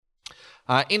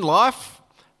In life,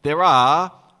 there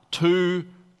are two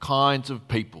kinds of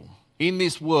people. In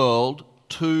this world,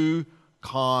 two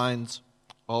kinds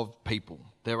of people.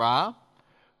 There are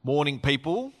morning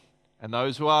people and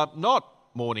those who are not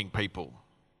morning people.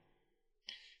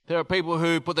 There are people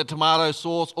who put their tomato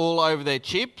sauce all over their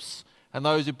chips and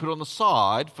those who put it on the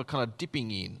side for kind of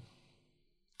dipping in.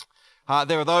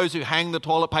 There are those who hang the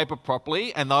toilet paper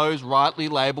properly and those rightly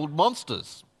labelled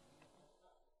monsters.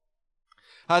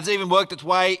 It's even worked its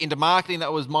way into marketing.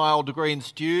 That was my old degree in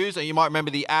stews. And you might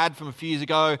remember the ad from a few years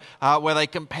ago where they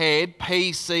compared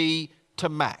PC to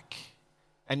Mac.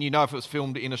 And you know if it was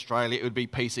filmed in Australia, it would be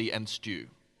PC and stew.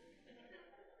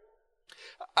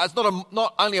 It's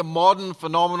not only a modern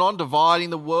phenomenon dividing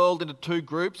the world into two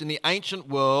groups. In the ancient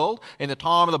world, in the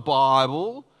time of the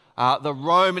Bible, the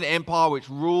Roman Empire, which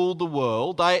ruled the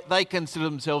world, they consider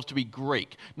themselves to be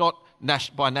Greek, not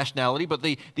by nationality, but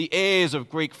the heirs of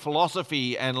Greek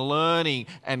philosophy and learning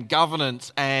and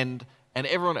governance, and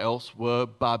everyone else were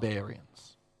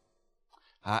barbarians.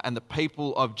 And the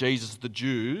people of Jesus, the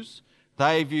Jews,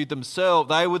 they viewed themselves,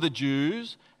 they were the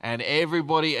Jews, and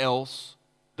everybody else,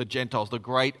 the Gentiles, the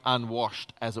great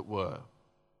unwashed, as it were.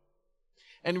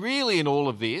 And really in all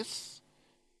of this,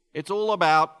 it's all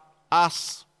about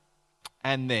us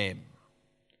and them.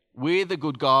 We're the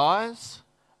good guys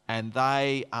and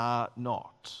they are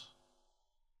not.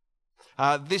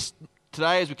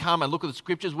 Today, as we come and look at the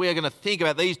scriptures, we are going to think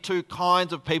about these two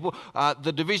kinds of people.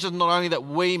 The division not only that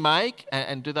we make,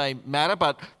 and do they matter,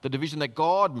 but the division that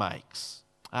God makes.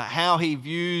 How he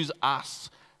views us.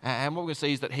 And what we're going to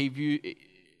see is that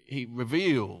he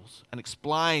reveals and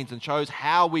explains and shows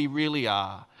how we really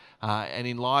are. And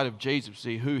in light of Jesus, we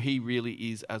see who he really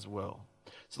is as well.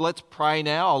 So let's pray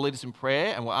now. I'll lead us in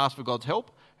prayer and we'll ask for God's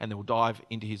help and then we'll dive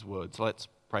into his word. So let's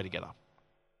pray together.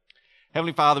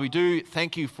 Heavenly Father, we do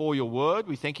thank you for your word.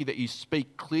 We thank you that you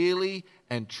speak clearly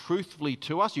and truthfully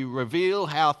to us. You reveal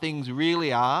how things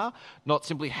really are, not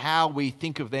simply how we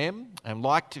think of them and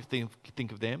like to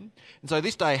think of them. And so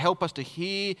this day, help us to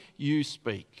hear you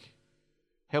speak.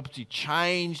 Help us to be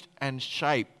changed and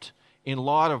shaped in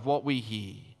light of what we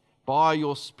hear by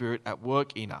your Spirit at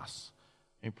work in us.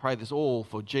 And we pray this all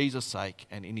for Jesus' sake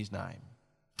and in his name.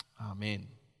 Amen.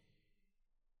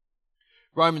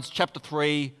 Romans chapter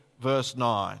 3, verse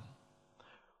 9.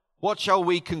 What shall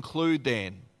we conclude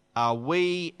then? Are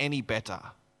we any better?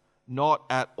 Not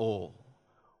at all.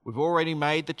 We've already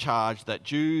made the charge that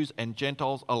Jews and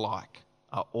Gentiles alike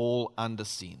are all under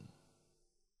sin.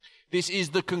 This is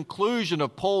the conclusion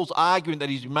of Paul's argument that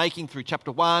he's making through chapter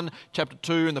 1, chapter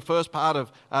 2, and the first part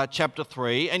of chapter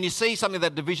 3. And you see something of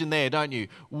that division there, don't you?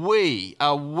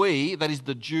 That is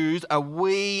the Jews, are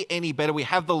we any better? We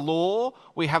have the law,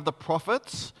 we have the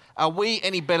prophets. Are we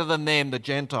any better than them, the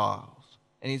Gentiles?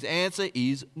 And his answer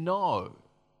is no,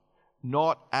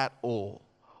 not at all.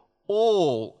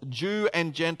 All, Jew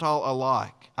and Gentile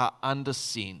alike, are under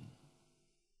sin.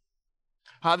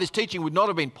 This teaching would not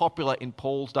have been popular in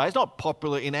Paul's day. It's not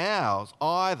popular in ours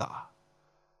either.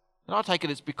 And I take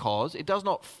it's because it does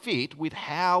not fit with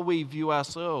how we view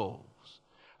ourselves.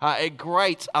 It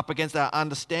grates up against our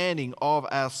understanding of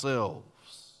ourselves.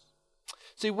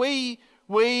 See, we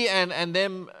and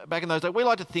them back in those days, we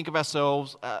like to think of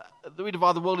ourselves, we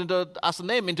divide the world into us and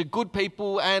them, into good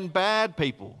people and bad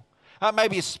people.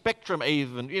 Maybe a spectrum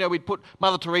even. We'd put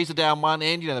Mother Teresa down one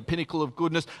end, the pinnacle of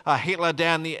goodness, Hitler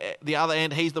down the other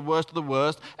end, he's the worst of the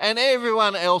worst, and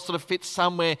everyone else sort of fits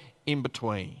somewhere in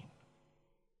between.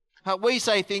 We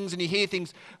say things and you hear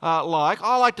things I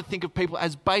like to think of people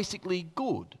as basically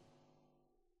good.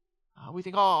 We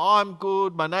think, I'm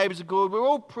good, my neighbours are good, we're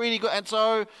all pretty good, and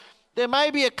so there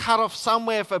may be a cut-off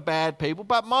somewhere for bad people,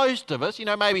 but most of us,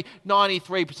 maybe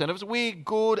 93% of us, we're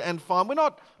good and fine. We're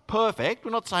not perfect,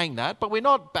 we're not saying that, but we're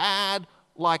not bad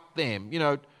like them.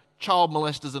 Child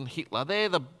molesters and Hitler, they're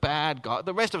the bad guy.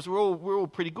 The rest of us, we're all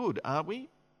pretty good, aren't we?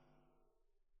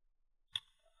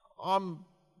 I'm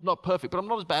not perfect, but I'm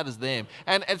not as bad as them.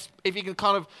 And if you can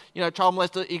kind of, child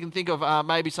molester, you can think of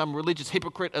maybe some religious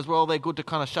hypocrite as well. They're good to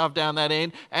kind of shove down that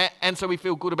end. And so we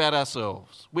feel good about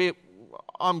ourselves.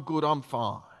 I'm good, I'm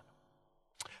fine.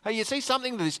 Hey, you see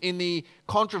something of this in the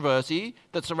controversy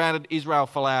that surrounded Israel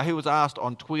Folau. He was asked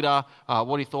on Twitter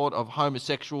what he thought of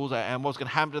homosexuals and what's going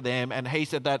to happen to them. And he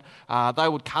said that they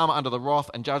would come under the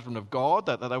wrath and judgment of God,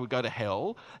 that they would go to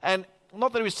hell. And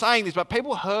not that he was saying this, but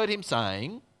people heard him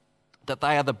saying that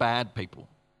they are the bad people.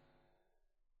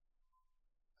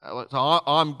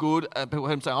 I'm good, and people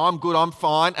heard him say, I'm good, I'm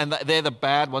fine, and they're the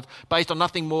bad ones, based on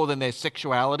nothing more than their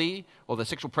sexuality or their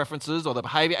sexual preferences or their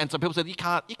behaviour. And so people said, you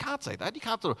can't say that. You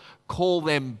can't sort of call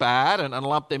them bad and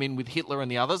lump them in with Hitler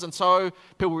and the others. And so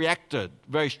people reacted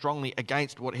very strongly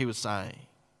against what he was saying.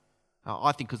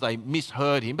 I think because they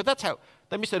misheard him, but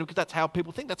they misheard him because that's how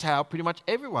people think. That's how pretty much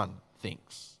everyone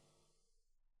thinks.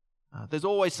 There's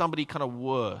always somebody kind of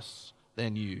worse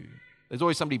than you. There's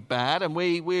always somebody bad, and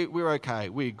we're okay,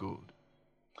 we're good.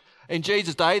 In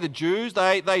Jesus' day, the Jews,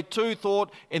 they too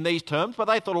thought in these terms, but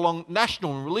they thought along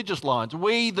national and religious lines.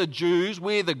 We, the Jews,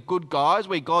 we're the good guys,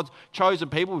 we're God's chosen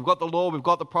people. We've got the law, we've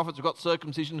got the prophets, we've got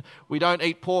circumcision, we don't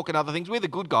eat pork and other things. We're the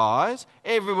good guys.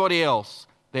 Everybody else,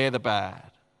 they're the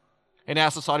bad. In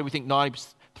our society, we think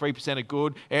 93% are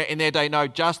good. In their day, no,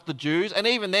 just the Jews. And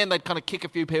even then, they'd kind of kick a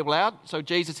few people out. So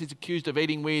Jesus is accused of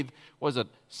eating with,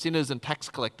 sinners and tax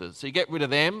collectors. So you get rid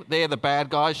of them. They're the bad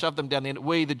guys. Shove them down the end.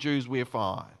 We, the Jews, we're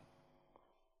fine.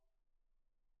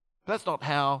 But that's not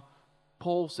how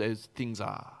Paul says things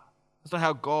are. That's not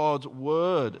how God's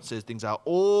word says things are.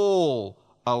 All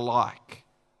alike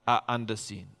are under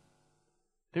sin.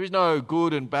 There is no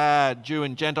good and bad, Jew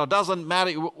and Gentile. It doesn't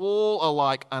matter. We're all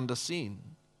alike under sin.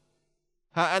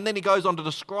 And then he goes on to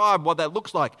describe what that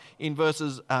looks like in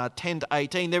verses 10 to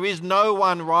 18. There is no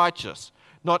one righteous,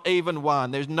 not even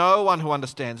one. There's no one who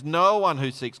understands, no one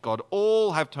who seeks God.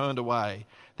 All have turned away.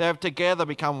 They have together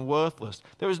become worthless.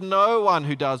 There is no one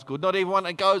who does good, not even one.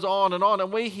 It goes on.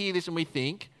 And we hear this and we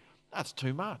think, that's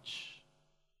too much.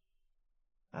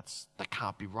 That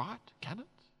can't be right, can it?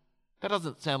 That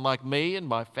doesn't sound like me and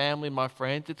my family and my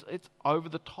friends. It's over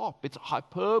the top. It's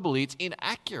hyperbole. It's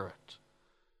inaccurate.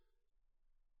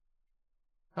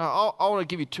 I want to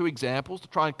give you two examples to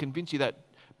try and convince you that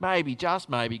maybe, just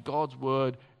maybe, God's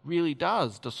word really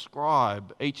does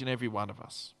describe each and every one of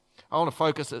us. I want to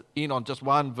focus in on just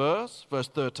one verse, verse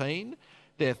 13.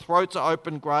 Their throats are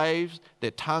open graves,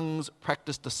 their tongues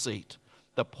practice deceit.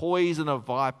 The poison of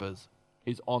vipers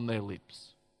is on their lips.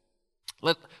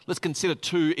 Let's consider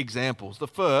two examples. The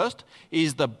first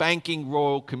is the Banking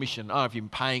Royal Commission. I don't know if you've been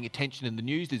paying attention in the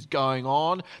news, this is going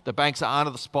on. The banks are under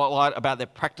the spotlight about their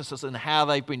practices and how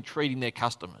they've been treating their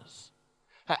customers.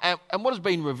 And what has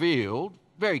been revealed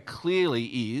very clearly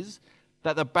is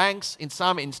that the banks, in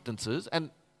some instances, and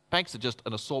banks are just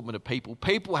an assortment of people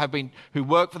who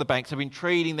work for the banks have been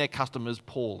treating their customers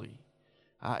poorly.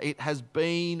 It has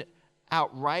been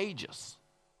outrageous,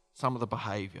 some of the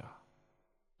behaviour.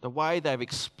 The way they've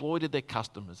exploited their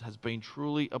customers has been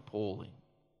truly appalling.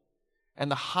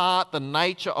 And the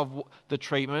nature of the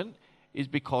treatment is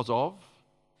because of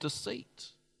deceit.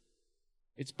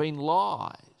 It's been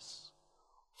lies,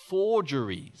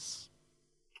 forgeries,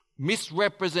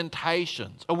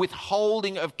 misrepresentations, a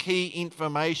withholding of key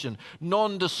information,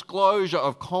 non-disclosure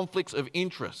of conflicts of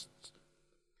interests,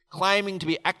 claiming to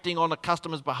be acting on a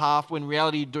customer's behalf when in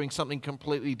reality you're doing something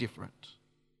completely different.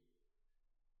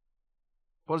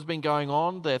 What has been going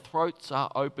on? Their throats are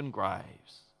open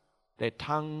graves. Their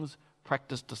tongues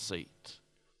practice deceit.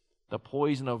 The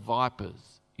poison of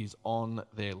vipers is on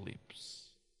their lips.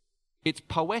 It's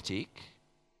poetic,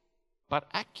 but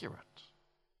accurate.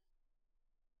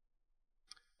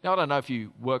 Now, I don't know if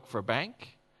you work for a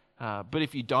bank, but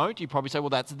if you don't, you probably say, well,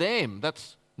 that's them.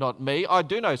 That's not me. I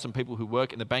do know some people who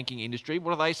work in the banking industry.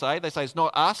 What do they say? They say it's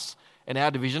not us in our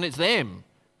division, it's them.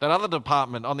 That other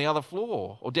department on the other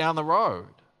floor or down the road.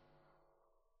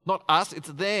 Not us, it's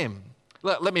them.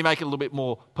 Let me make it a little bit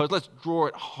more personal. Let's draw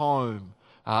it home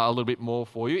a little bit more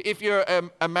for you. If you're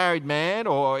a married man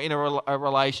or in a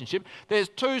relationship, there's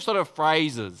two sort of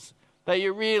phrases that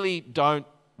you really don't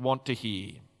want to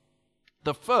hear.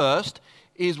 The first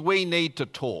is we need to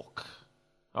talk.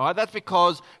 All right, that's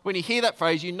because when you hear that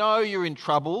phrase, you know you're in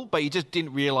trouble, but you just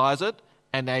didn't realise it,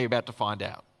 and now you're about to find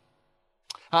out.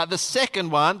 The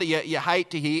second one that you hate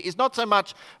to hear is not so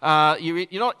much you're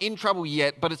not in trouble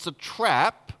yet, but it's a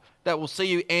trap that will see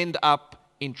you end up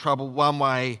in trouble one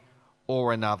way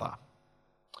or another.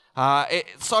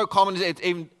 It's so common, it's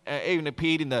even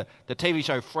appeared in the TV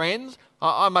show Friends.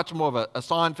 I'm much more of a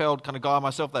Seinfeld kind of guy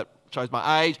myself, that shows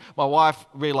my age. My wife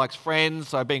really likes Friends,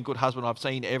 so being a good husband, I've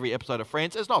seen every episode of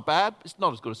Friends. It's not bad. It's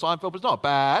not as good as Seinfeld, but it's not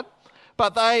bad.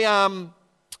 But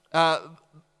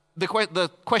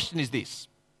the question is this.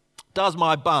 Does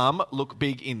my bum look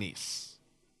big in this?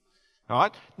 All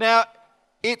right. Now,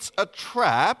 it's a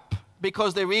trap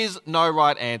because there is no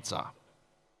right answer.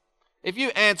 If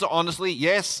you answer honestly,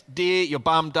 yes, dear, your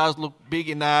bum does look big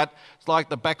in that. It's like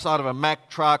the backside of a Mack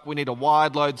truck. We need a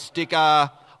wide load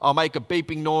sticker. I'll make a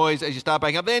beeping noise as you start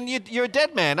backing up. Then you're a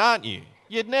dead man, aren't you?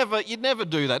 You'd never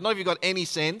do that. Not if you've got any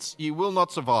sense. You will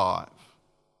not survive.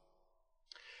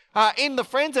 In the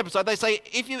Friends episode, they say,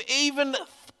 if you even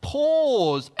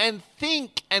pause and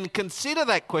think and consider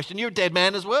that question, you're a dead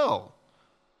man as well.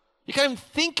 You can't even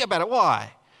think about it.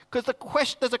 Why? Because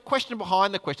there's a question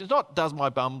behind the question. It's not, does my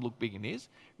bum look big in this?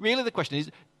 Really, the question is,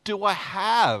 do I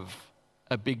have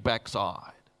a big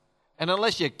backside? And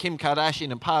unless you're Kim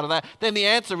Kardashian and part of that, then the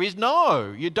answer is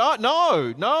no. You don't.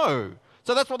 No.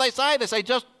 So that's what they say. They say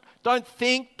just don't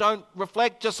think, don't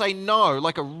reflect, just say no,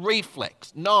 like a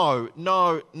reflex. No.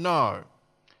 Now,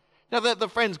 the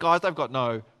Friends guys, they've got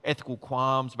no ethical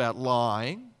qualms about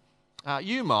lying.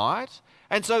 You might.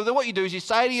 And so what you do is you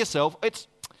say to yourself,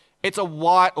 it's a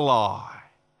white lie,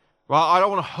 right? I don't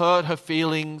want to hurt her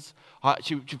feelings.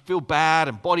 She feel bad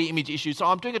and body image issues, so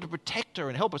I'm doing it to protect her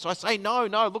and help her. So I say, no,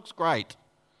 it looks great.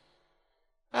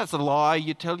 That's a lie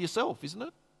you tell yourself, isn't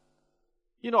it?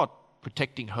 You're not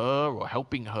protecting her or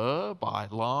helping her by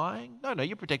lying. No,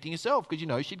 you're protecting yourself because you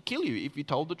know she'd kill you if you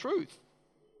told the truth.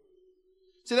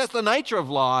 See, that's the nature of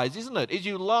lies, isn't it? Is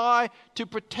you lie to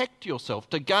protect yourself,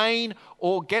 to gain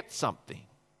or get something.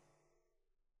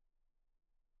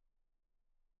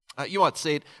 You might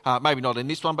see it, maybe not in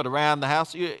this one, but around the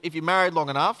house. If you're married long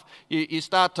enough,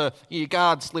 your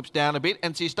guard slips down a bit,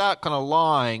 and so you start kind of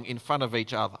lying in front of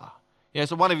each other.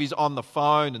 So one of you's on the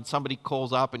phone and somebody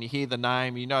calls up and you hear the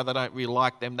name, you know they don't really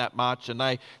like them that much, and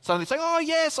they suddenly say, oh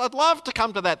yes, I'd love to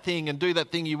come to that thing and do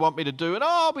that thing you want me to do, and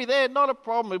I'll be there, not a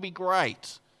problem, it'll be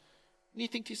great. And you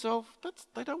think to yourself,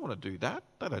 they don't want to do that.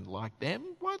 They don't like them.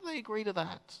 Why do they agree to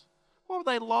that? Why would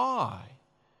they lie?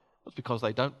 It's because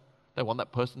they want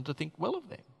that person to think well of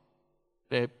them.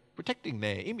 They're protecting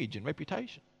their image and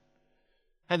reputation.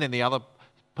 And then the other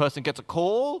person gets a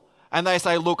call and they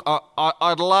say, look,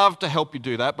 I'd love to help you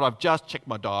do that, but I've just checked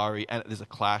my diary and there's a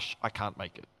clash. I can't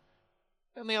make it.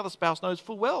 And the other spouse knows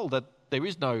full well that there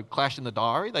is no clash in the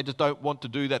diary. They just don't want to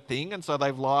do that thing, and so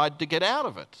they've lied to get out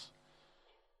of it.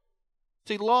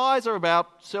 See, lies are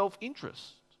about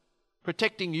self-interest,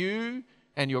 protecting you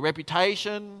and your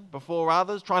reputation before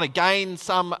others, trying to gain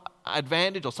some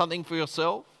advantage or something for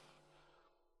yourself.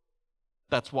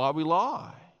 That's why we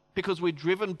lie, because we're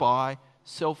driven by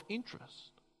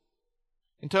self-interest.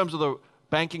 In terms of the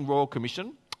Banking Royal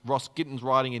Commission, Ross Gitten's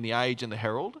writing in The Age and the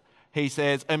Herald, he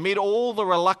says, amid all the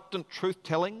reluctant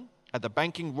truth-telling at the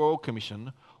Banking Royal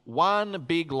Commission, one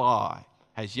big lie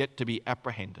has yet to be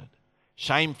apprehended.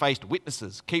 Shamefaced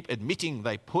witnesses keep admitting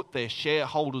they put their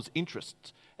shareholders'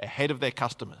 interests ahead of their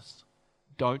customers.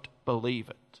 Don't believe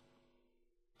it.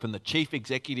 From the chief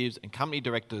executives and company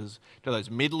directors to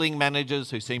those middling managers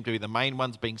who seem to be the main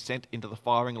ones being sent into the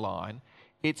firing line,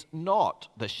 it's not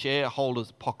the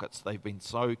shareholders' pockets they've been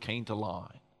so keen to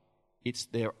line. It's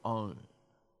their own.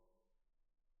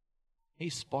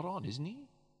 He's spot on, isn't he?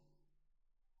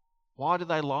 Why do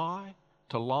they lie?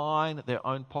 To line their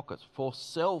own pockets for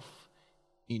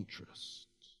self-interest.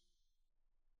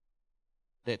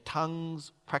 Their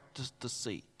tongues practice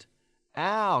deceit.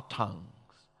 Our tongues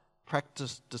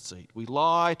practice deceit. We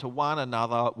lie to one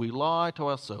another. We lie to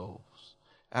ourselves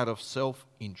out of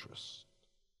self-interest.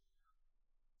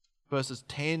 Verses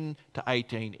 10 to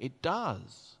 18, it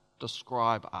does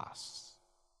describe us.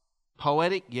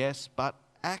 Poetic, yes, but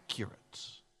accurate.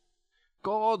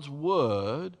 God's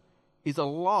word is a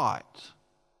light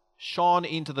shone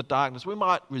into the darkness. We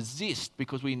might resist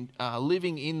because we are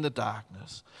living in the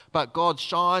darkness, but God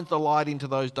shines the light into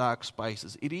those dark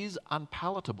spaces. It is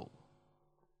unpalatable,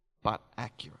 but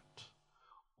accurate.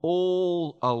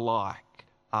 All alike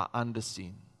are under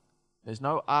sin. There's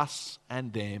no us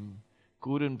and them,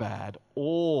 good and bad.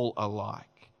 All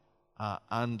alike are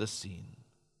under sin.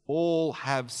 All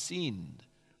have sinned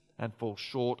and fall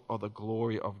short of the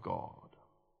glory of God.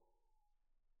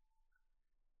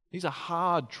 These are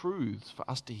hard truths for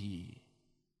us to hear,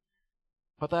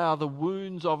 but they are the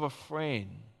wounds of a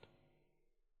friend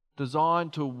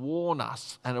designed to warn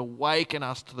us and awaken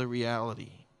us to the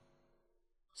reality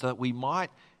so that we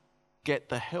might get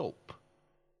the help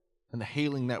and the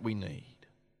healing that we need.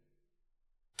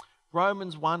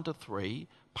 Romans 1-3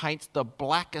 paints the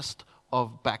blackest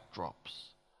of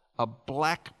backdrops, a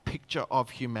black picture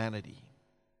of humanity.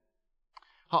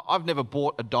 I've never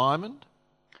bought a diamond,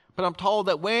 but I'm told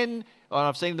that when, and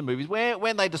I've seen in the movies,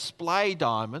 when they display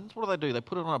diamonds, what do? They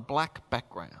put it on a black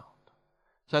background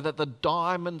so that the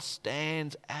diamond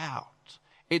stands out.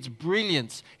 Its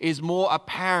brilliance is more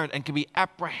apparent and can be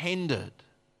apprehended.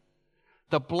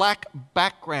 The black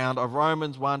background of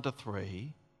Romans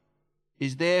 1-3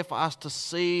 is there for us to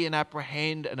see and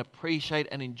apprehend and appreciate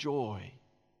and enjoy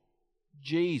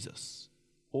Jesus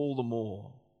all the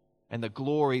more and the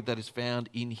glory that is found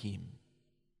in him.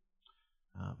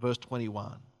 Verse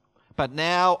 21. But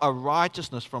now a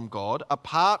righteousness from God,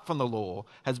 apart from the law,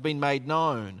 has been made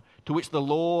known, to which the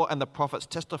law and the prophets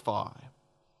testify.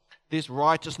 This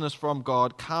righteousness from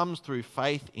God comes through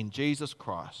faith in Jesus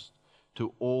Christ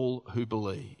to all who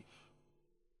believe.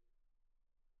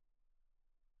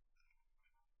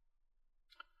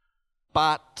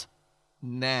 But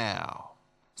now.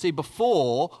 See,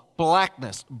 before,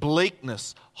 blackness,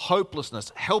 bleakness,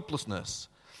 hopelessness, helplessness.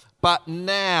 But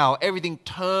now everything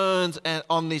turns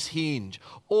on this hinge.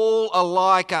 All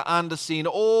alike are under sin.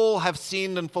 All have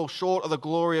sinned and fall short of the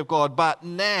glory of God. But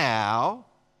now,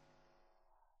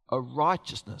 a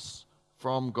righteousness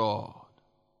from God.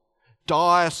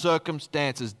 Dire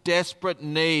circumstances, desperate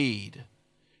need.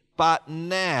 But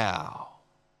now,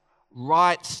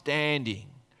 right standing,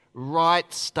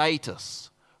 right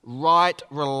status, right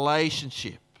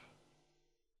relationship.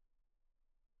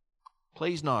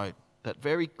 Please note that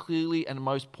very clearly and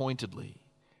most pointedly,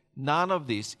 none of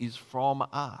this is from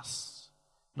us.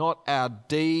 Not our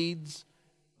deeds,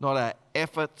 not our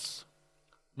efforts,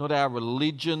 not our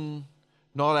religion,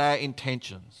 not our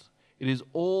intentions. It is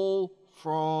all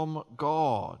from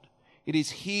God. It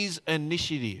is His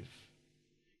initiative,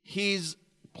 His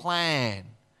plan,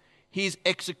 His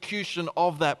execution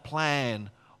of that plan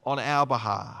on our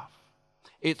behalf.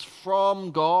 It's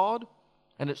from God,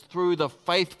 and it's through the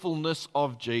faithfulness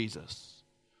of Jesus.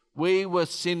 We were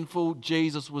sinful,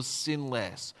 Jesus was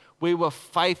sinless. We were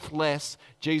faithless,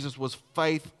 Jesus was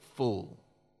faithful.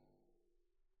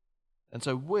 And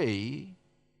so we,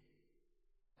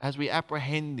 as we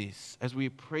apprehend this, as we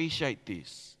appreciate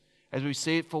this, as we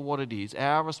see it for what it is,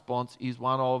 our response is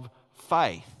one of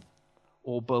faith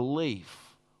or belief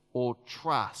or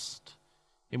trust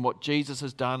in what Jesus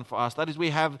has done for us. That is, we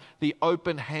have the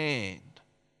open hand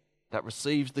that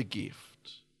receives the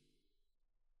gift.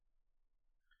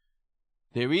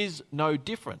 There is no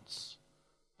difference,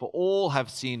 for all have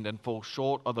sinned and fall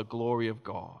short of the glory of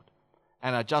God,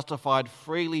 and are justified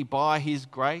freely by His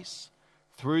grace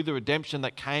through the redemption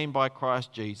that came by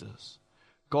Christ Jesus.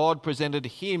 God presented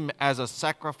Him as a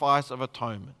sacrifice of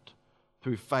atonement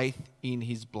through faith in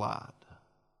His blood.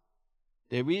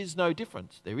 There is no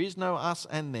difference. There is no us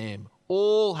and them.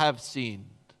 All have sinned.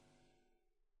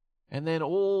 And then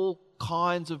all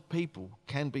kinds of people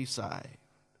can be saved.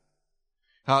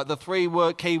 The three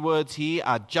key words here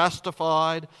are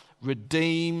justified,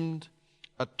 redeemed,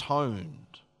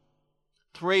 atoned.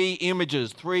 Three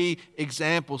images, three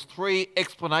examples, three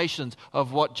explanations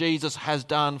of what Jesus has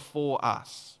done for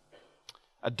us.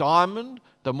 A diamond,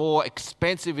 the more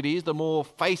expensive it is, the more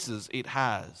faces it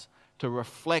has to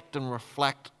reflect and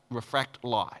refract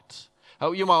light.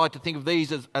 You might like to think of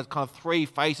these as kind of three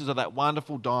faces of that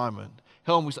wonderful diamond.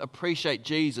 Help us appreciate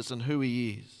Jesus and who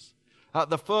He is.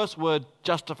 The first word,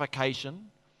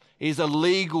 justification, is a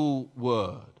legal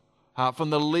word from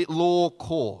the law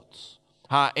courts.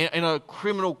 In a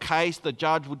criminal case, the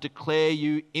judge would declare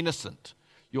you innocent.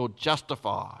 You're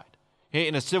justified.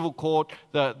 In a civil court,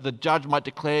 the judge might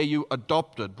declare you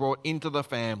adopted, brought into the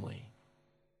family.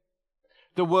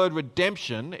 The word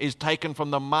redemption is taken from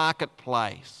the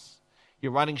marketplace.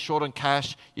 You're running short on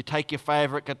cash, you take your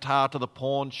favourite guitar to the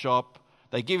pawn shop,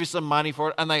 they give you some money for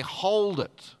it, and they hold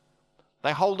it.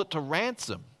 They hold it to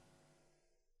ransom.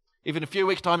 If in a few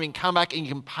weeks' time you can come back and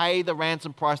you can pay the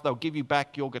ransom price, they'll give you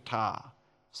back your guitar,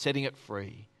 setting it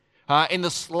free. In the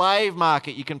slave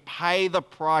market, you can pay the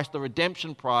price, the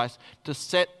redemption price, to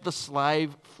set the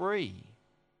slave free.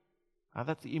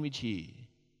 That's the image here.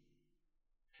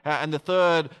 And the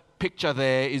third picture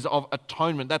there is of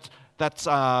atonement. That's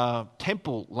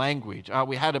temple language.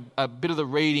 We had a bit of the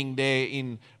reading there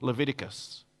in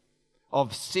Leviticus.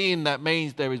 Of sin, that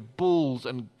means there is bulls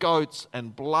and goats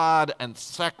and blood and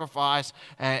sacrifice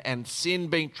and sin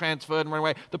being transferred and run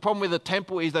away. The problem with the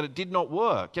temple is that it did not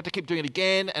work. You have to keep doing it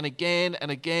again and again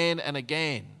and again and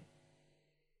again.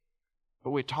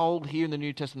 But we're told here in the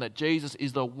New Testament that Jesus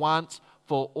is the once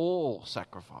for all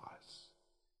sacrifice.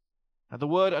 Now, the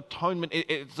word atonement,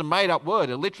 it's a made-up word.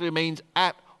 It literally means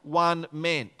at one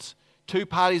meant. Two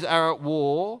parties are at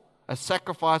war. A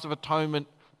sacrifice of atonement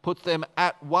puts them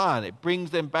at one. It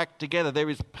brings them back together. There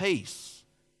is peace.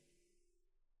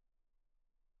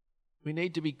 We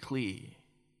need to be clear.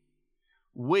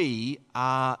 We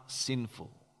are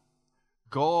sinful.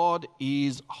 God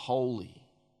is holy.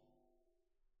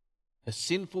 A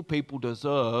sinful people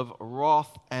deserve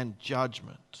wrath and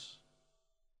judgment.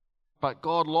 But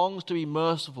God longs to be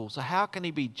merciful. So how can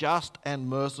He be just and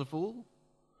merciful?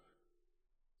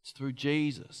 It's through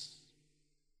Jesus.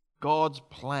 God's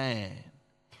plan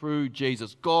through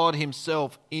Jesus. God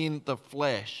Himself in the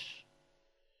flesh.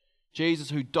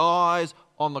 Jesus who dies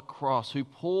on the cross, who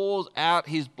pours out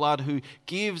his blood, who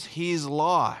gives his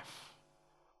life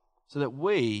so that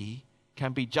we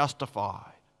can be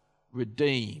justified,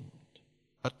 redeemed,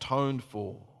 atoned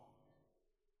for.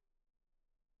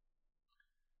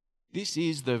 This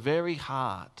is the very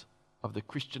heart of the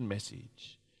Christian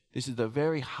message. This is the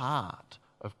very heart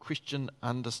of Christian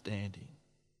understanding.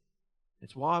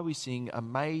 It's why we sing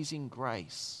Amazing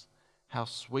Grace, how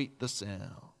sweet the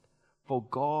sound. For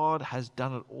God has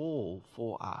done it all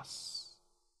for us.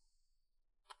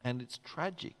 And it's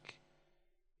tragic,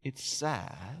 it's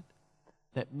sad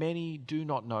that many do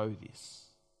not know this.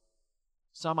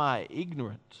 Some are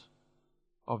ignorant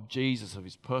of Jesus, of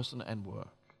his person and work.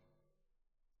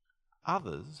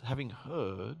 Others, having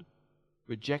heard,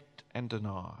 reject and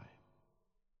deny.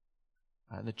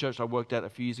 In the church I worked at a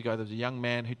few years ago, there was a young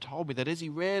man who told me that as he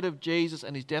read of Jesus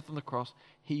and his death on the cross,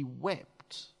 he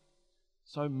wept.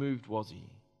 So moved was he.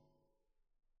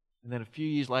 And then a few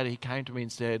years later, he came to me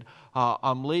and said,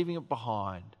 I'm leaving it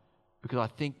behind because I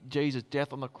think Jesus'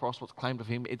 death on the cross, what's claimed of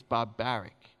him, it's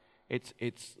barbaric. It's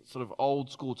sort of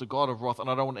old school. It's a God of wrath, and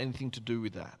I don't want anything to do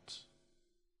with that.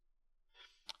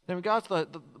 In regards to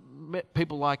the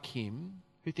people like him,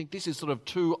 who think this is sort of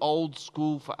too old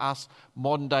school for us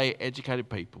modern-day educated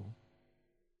people,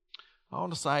 I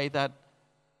want to say that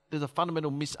there's a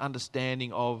fundamental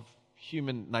misunderstanding of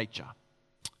human nature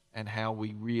and how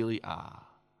we really are.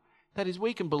 That is,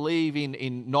 we can believe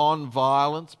in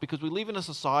non-violence because we live in a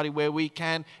society where we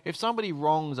can, if somebody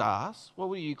wrongs us,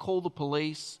 well, you call the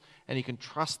police and you can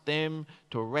trust them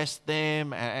to arrest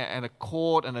them, and a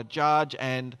court and a judge,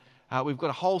 and we've got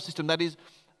a whole system that is,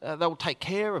 they will take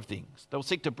care of things. They will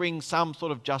seek to bring some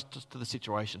sort of justice to the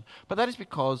situation. But that is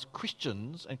because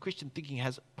Christians and Christian thinking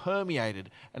has permeated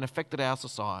and affected our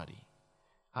society.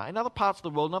 In other parts of the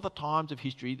world, in other times of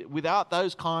history, without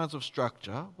those kinds of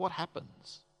structure, what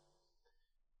happens?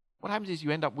 What happens is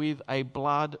you end up with a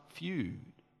blood feud.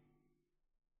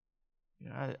 You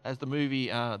know, as the movie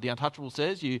The Untouchable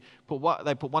says, they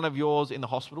put one of yours in the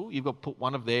hospital, you've got to put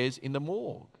one of theirs in the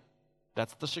morgue.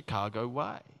 That's the Chicago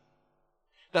way.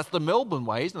 That's the Melbourne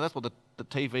way, isn't it? That's what the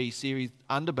TV series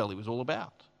Underbelly was all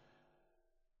about.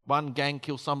 One gang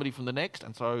kills somebody from the next,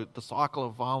 and so the cycle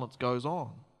of violence goes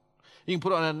on. You can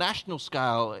put it on a national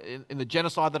scale in the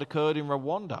genocide that occurred in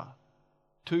Rwanda.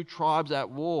 2 tribes at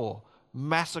war,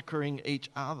 massacring each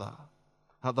other.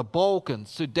 The Balkans,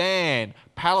 Sudan,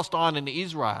 Palestine and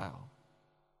Israel.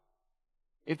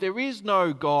 If there is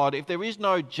no God, if there is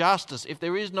no justice, if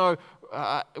there is no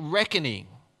reckoning,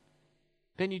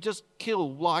 then you just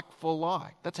kill like for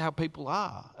like. That's how people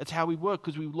are. It's how we work,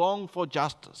 because we long for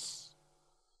justice.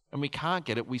 And we can't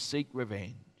get it, we seek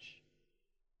revenge.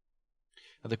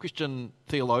 The Christian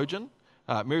theologian,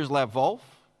 Miroslav Volf,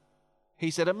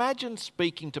 he said, imagine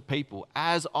speaking to people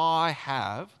as I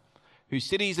have, whose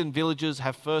cities and villages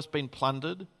have first been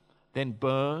plundered, then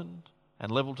burned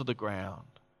and levelled to the ground,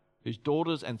 whose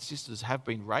daughters and sisters have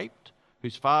been raped,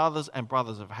 whose fathers and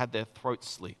brothers have had their throats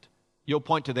slit. You'll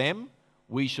point to them,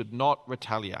 we should not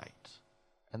retaliate.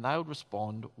 And they would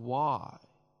respond, why?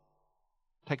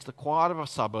 It takes the quiet of a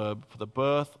suburb for the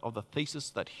birth of the thesis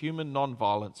that human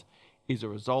non-violence is a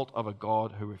result of a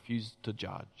God who refuses to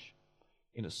judge.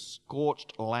 In a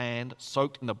scorched land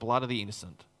soaked in the blood of the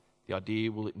innocent, the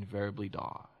idea will invariably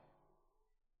die.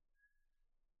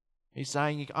 He's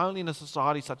saying only in a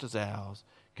society such as ours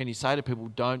can you say to people,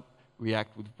 don't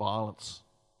react with violence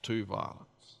to violence.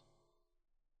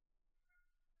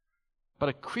 But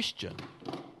a Christian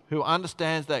who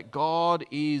understands that God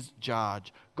is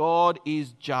judge, God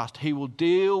is just, he will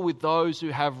deal with those who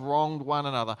have wronged one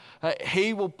another.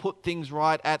 He will put things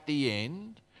right at the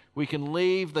end. We can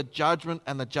leave the judgment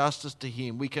and the justice to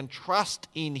him. We can trust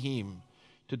in him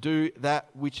to do that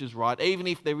which is right, even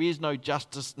if there is no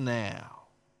justice now.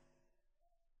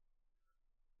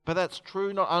 But that's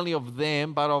true not only of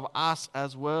them, but of us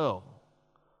as well.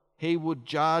 He would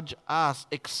judge us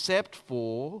except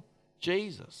for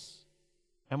Jesus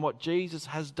and what Jesus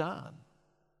has done.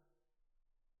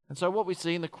 And so what we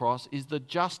see in the cross is the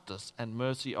justice and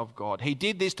mercy of God. He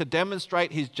did this to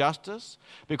demonstrate his justice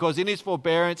because in his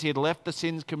forbearance he had left the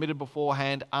sins committed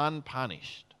beforehand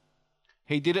unpunished.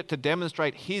 He did it to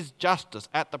demonstrate his justice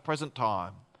at the present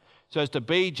time, so as to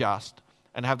be just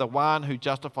and have the one who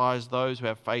justifies those who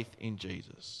have faith in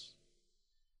Jesus.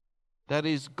 That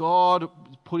is God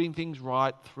putting things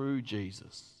right through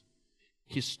Jesus,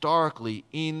 historically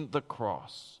in the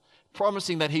cross,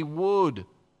 promising that he would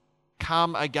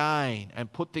come again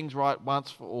and put things right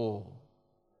once for all.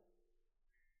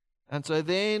 And so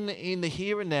then in the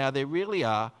here and now, there really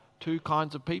are 2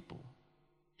 kinds of people.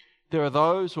 There are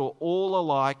those who are all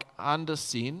alike under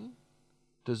sin,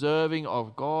 deserving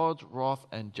of God's wrath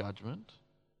and judgment.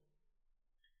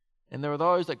 And there are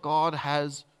those that God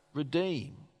has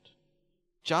redeemed,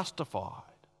 justified,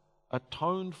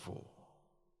 atoned for.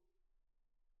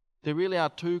 There really are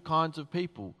two kinds of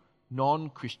people,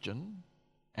 non-Christian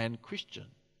and Christian,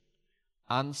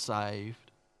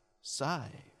 unsaved,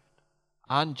 saved,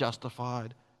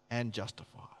 unjustified and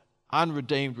justified,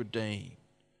 unredeemed, redeemed,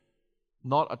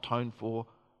 not atoned for,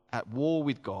 at war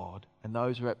with God, and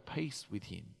those who are at peace with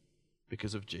him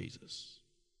because of Jesus.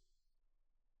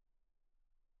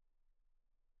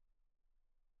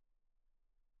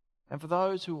 And for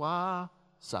those who are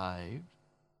saved,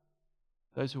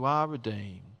 those who are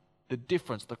redeemed, the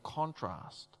difference, the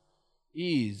contrast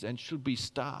is and should be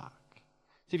stark.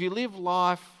 So if you live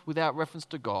life without reference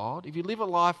to God, if you live a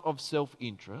life of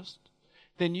self-interest,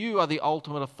 then you are the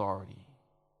ultimate authority.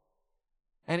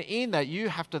 And in that, you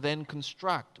have to then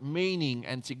construct meaning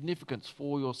and significance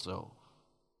for yourself.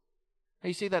 Now,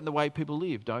 you see that in the way people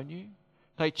live, don't you?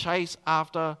 They chase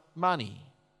after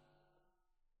money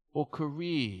or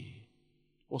career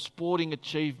or sporting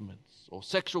achievements or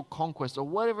sexual conquest or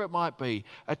whatever it might be,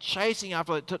 are chasing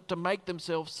after it to make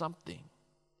themselves something.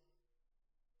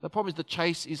 The problem is the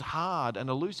chase is hard and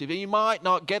elusive, and you might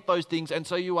not get those things, and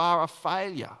so you are a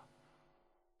failure,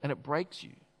 and it breaks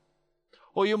you.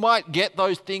 Or you might get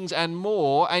those things and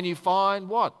more, and you find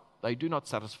what? They do not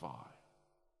satisfy.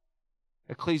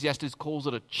 Ecclesiastes calls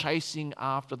it a chasing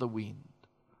after the wind.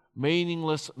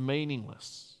 Meaningless,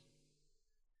 meaningless.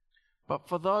 But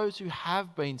for those who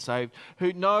have been saved,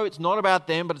 who know it's not about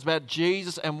them, but it's about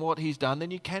Jesus and what he's done,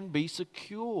 then you can be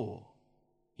secure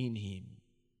in him.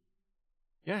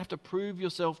 You don't have to prove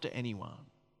yourself to anyone.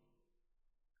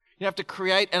 You have to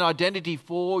create an identity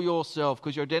for yourself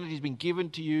because your identity has been given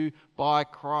to you by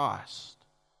Christ.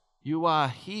 You are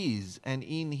his, and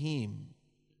in him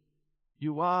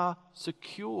you are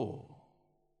secure,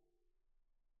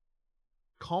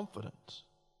 confident,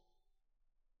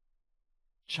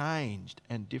 changed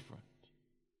and different.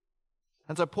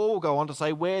 And so Paul will go on to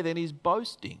say, where then is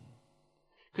boasting?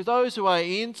 Because those who are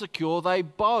insecure, they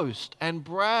boast and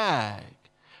brag.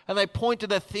 And they point to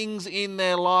the things in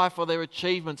their life or their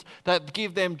achievements that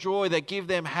give them joy, that give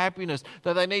them happiness,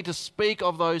 that they need to speak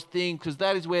of those things because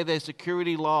that is where their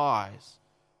security lies.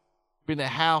 Be in their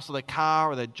house or their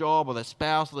car or their job or their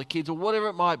spouse or their kids or whatever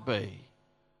it might be.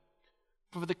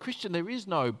 But for the Christian, there is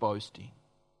no boasting.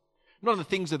 Not in the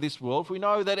things of this world, for we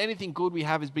know that anything good we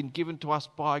have has been given to us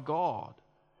by God.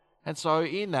 And so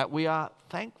in that we are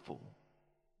thankful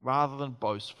rather than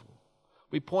boastful.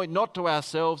 We point not to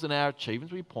ourselves and our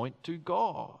achievements, we point to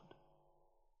God.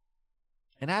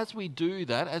 And as we do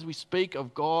that, as we speak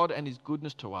of God and his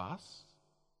goodness to us,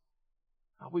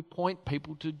 we point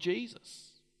people to Jesus,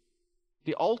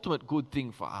 the ultimate good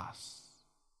thing for us.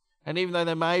 And even though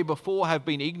they may before have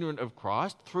been ignorant of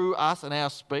Christ, through us and our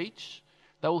speech,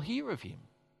 they will hear of him.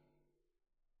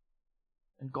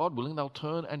 And God willing, they'll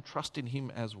turn and trust in him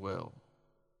as well.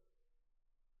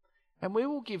 And we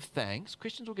will give thanks,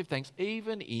 Christians will give thanks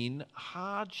even in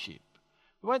hardship.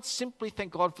 We won't simply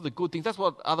thank God for the good things. That's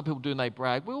what other people do and they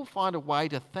brag. We will find a way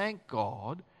to thank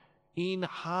God in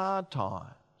hard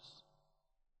times.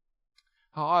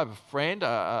 I have a friend,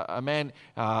 a man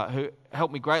who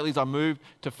helped me greatly as I moved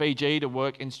to Fiji to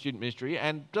work in student ministry.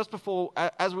 And just before,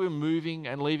 as we were moving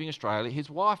and leaving Australia, his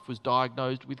wife was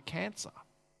diagnosed with cancer.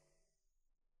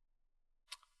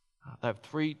 They have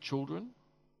 3 children.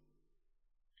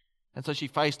 And so she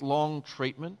faced long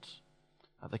treatment.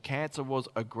 The cancer was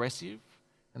aggressive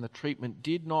and the treatment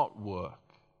did not work.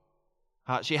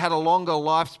 She had a longer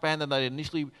lifespan than they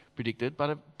initially predicted,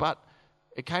 but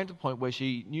it came to the point where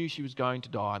she knew she was going to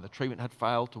die and the treatment had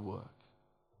failed to work.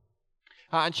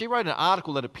 And she wrote an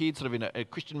article that appeared sort of in a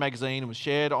Christian magazine and was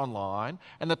shared online,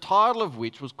 and the title of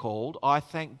which was called, "I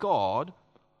Thank God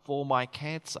for My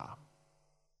Cancer."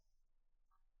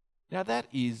 Now that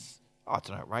is, it's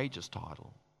an outrageous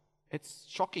title. It's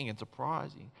shocking and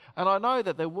surprising. And I know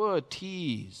that there were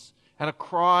tears and a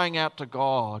crying out to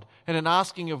God and an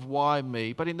asking of why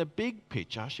me. But in the big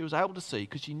picture, she was able to see,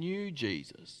 because she knew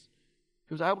Jesus,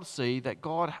 she was able to see that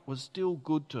God was still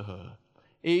good to her,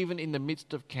 even in the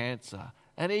midst of cancer.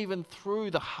 And even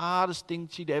through the hardest thing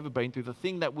she'd ever been through, the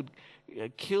thing that would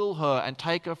kill her and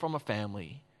take her from a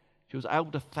family, she was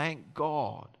able to thank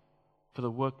God for the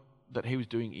work that he was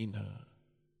doing in her.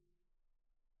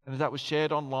 And as that was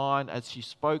shared online, as she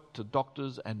spoke to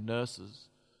doctors and nurses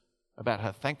about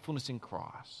her thankfulness in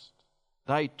Christ,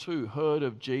 they too heard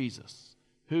of Jesus,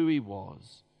 who he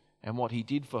was, and what he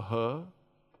did for her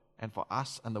and for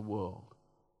us and the world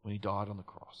when he died on the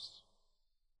cross.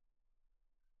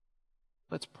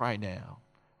 Let's pray now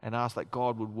and ask that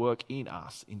God would work in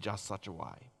us in just such a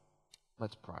way.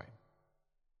 Let's pray.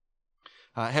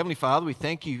 Heavenly Father, we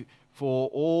thank you for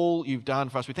all you've done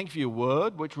for us. We thank you for your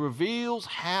word, which reveals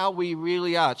how we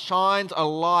really are. It shines a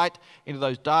light into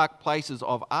those dark places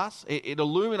of us. It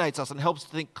illuminates us and helps us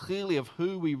to think clearly of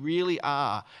who we really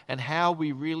are and how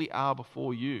we really are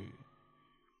before you.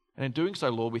 And in doing so,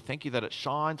 Lord, we thank you that it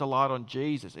shines a light on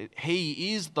Jesus.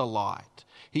 He is the light.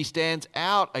 He stands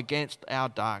out against our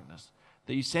darkness,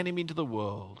 that you sent him into the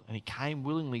world and he came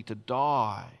willingly to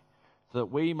die so that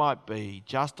we might be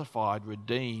justified,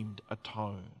 redeemed,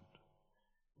 atoned.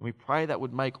 And we pray that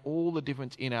would make all the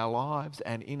difference in our lives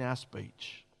and in our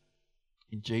speech.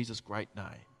 In Jesus' great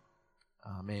name.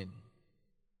 Amen.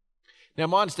 Now,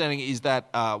 my understanding is that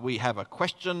we have a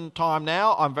question time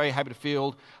now. I'm very happy to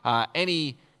field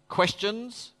any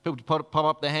questions. People to pop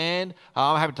up their hand.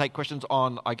 I'm happy to take questions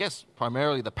on, I guess,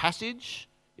 primarily the passage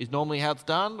is normally how it's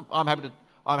done. I'm happy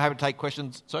to take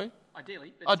questions. Sorry?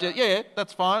 Ideally. Yeah,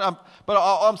 that's fine. But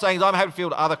all I'm saying is I'm happy to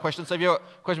field other questions. So if you've got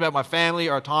a question about my family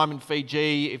or a time in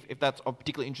Fiji, if that's of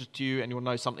particular interest to you and you want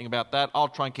to know something about that, I'll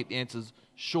try and keep the answers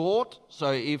short.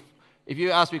 So if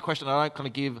you ask me a question, I don't kind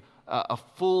of give a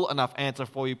full enough answer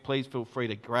for you, please feel free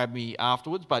to grab me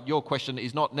afterwards. But your question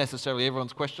is not necessarily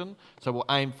everyone's question, so we'll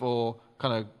aim for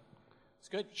kind of it's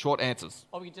good. Short answers.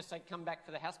 Or we can just say, come back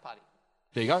for the house party.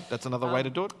 There you go. That's another way to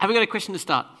do it. Have we got a question to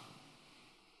start?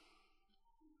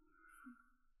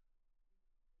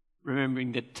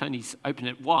 Remembering that Tony's opened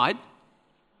it wide.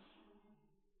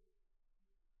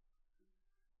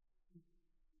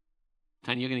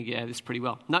 Tony, you're going to get out of this pretty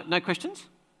well. No questions?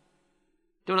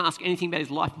 Do you want to ask anything about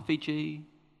his life in Fiji?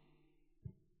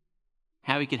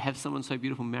 How he could have someone so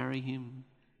beautiful marry him?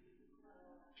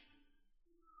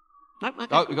 No? Okay.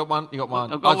 Oh, you got one.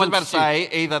 I was just about to say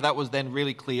either that was then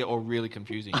really clear or really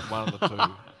confusing. One of the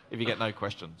two. If you get no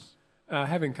questions.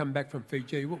 Having come back from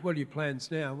Fiji, what are your plans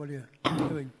now? What are you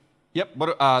doing? Yep.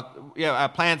 Our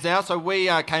plans now. So we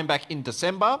came back in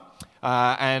December,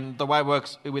 and the way it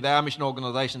works with our mission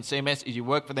organisation, CMS, is you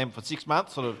work for them for 6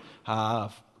 months, sort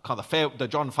of the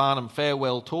John Farnham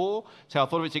farewell tour. So I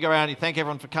thought of it, you go around, you thank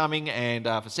everyone for coming and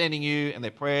for sending you and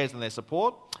their prayers and their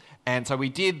support. And so we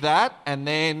did that, and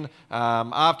then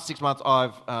after 6 months,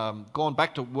 I've gone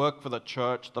back to work for the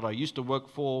church that I used to work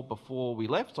for before we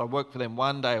left. So I work for them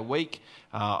 1 day a week.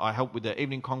 I help with the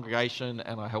evening congregation,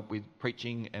 and I help with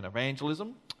preaching and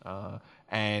evangelism.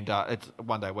 It's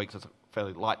 1 day a week, so it's a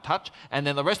fairly light touch. And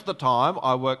then the rest of the time,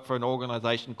 I work for an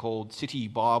organisation called City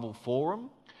Bible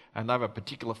Forum, and they have a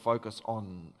particular focus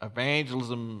on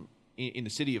evangelism in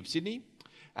the city of Sydney.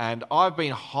 And I've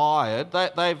been hired.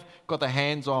 They've got their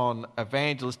hands on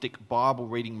evangelistic Bible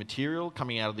reading material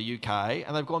coming out of the UK,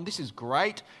 and they've gone, this is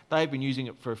great. They've been using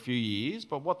it for a few years,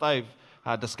 but what they've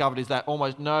discovered is that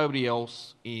almost nobody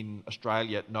else in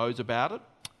Australia knows about it.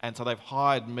 And so they've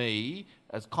hired me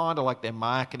as kind of like their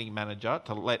marketing manager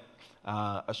to let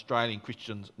Australian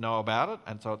Christians know about it.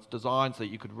 And so it's designed so that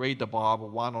you could read the Bible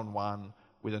one-on-one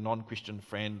with a non-Christian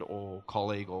friend or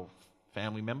colleague or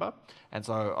family member. And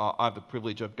so I have the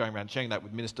privilege of going around sharing that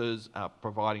with ministers,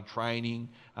 providing training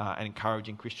and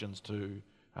encouraging Christians to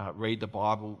read the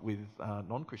Bible with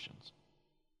non-Christians.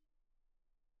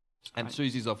 And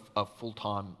Susie's a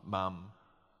full-time mum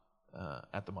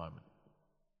at the moment.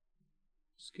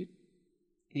 That's good.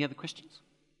 Any other questions?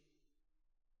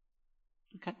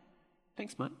 Okay.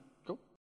 Thanks, mate. Cool.